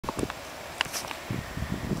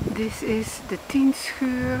This is the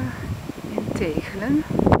Tiendschuur in Tegelen,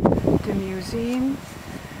 the museum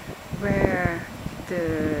where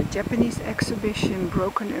the Japanese exhibition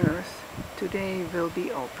Broken Earth today will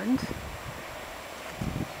be opened.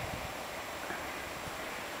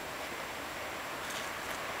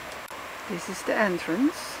 This is the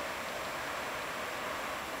entrance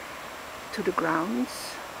to the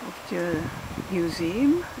grounds of the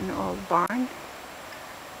museum, an old barn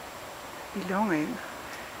belonging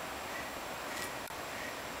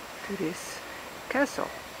to this castle.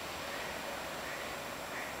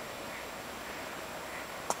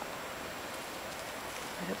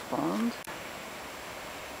 With a pond.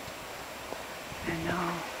 And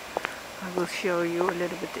now I will show you a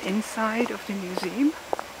little bit the inside of the museum.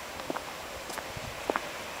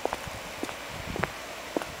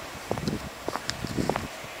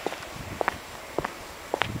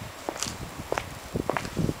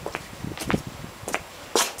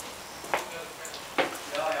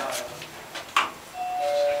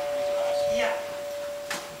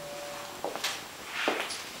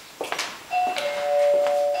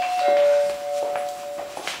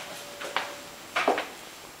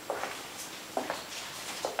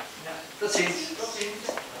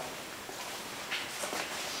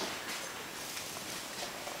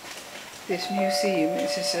 This museum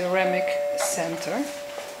is a ceramic center.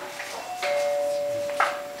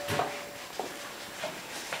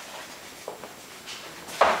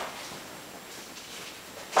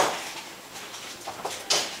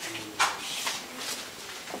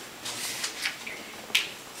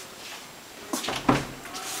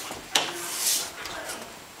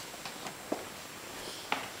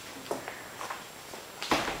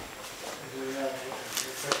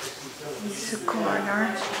 This is a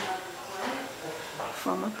corner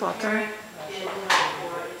from a potter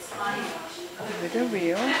with a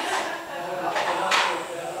wheel.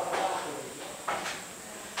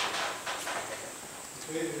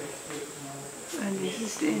 And this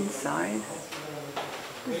is the inside,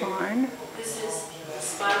 the barn,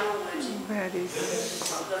 where they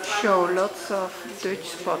show lots of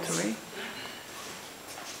Dutch pottery.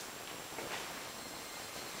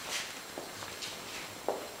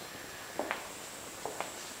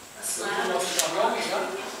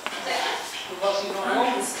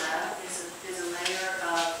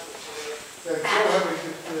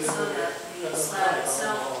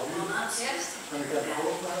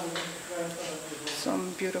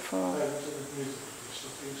 Some beautiful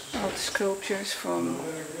old sculptures from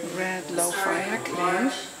red low fire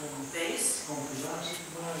clay.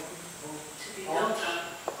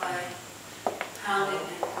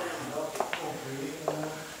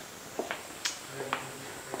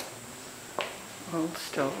 Old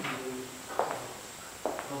stove.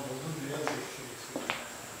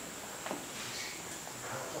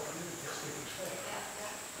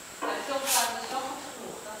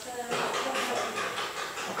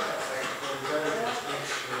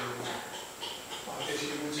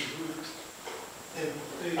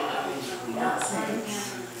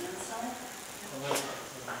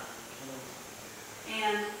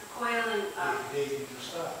 And coiling up.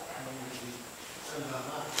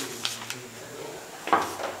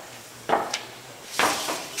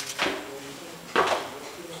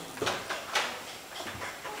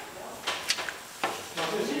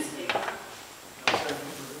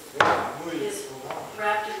 Is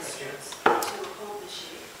wrapped in strips to hold the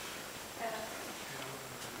shape.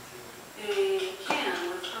 A can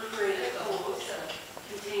with perforated holes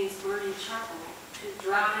contains burning charcoal to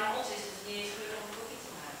dry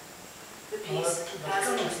the piece as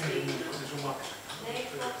it is being built.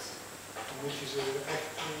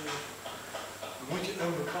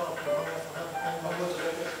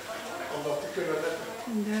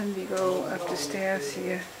 And then we go up the stairs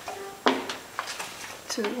here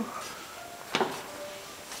to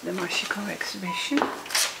the Mashiko exhibition.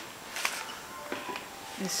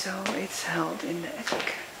 And so it's held in the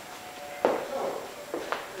attic.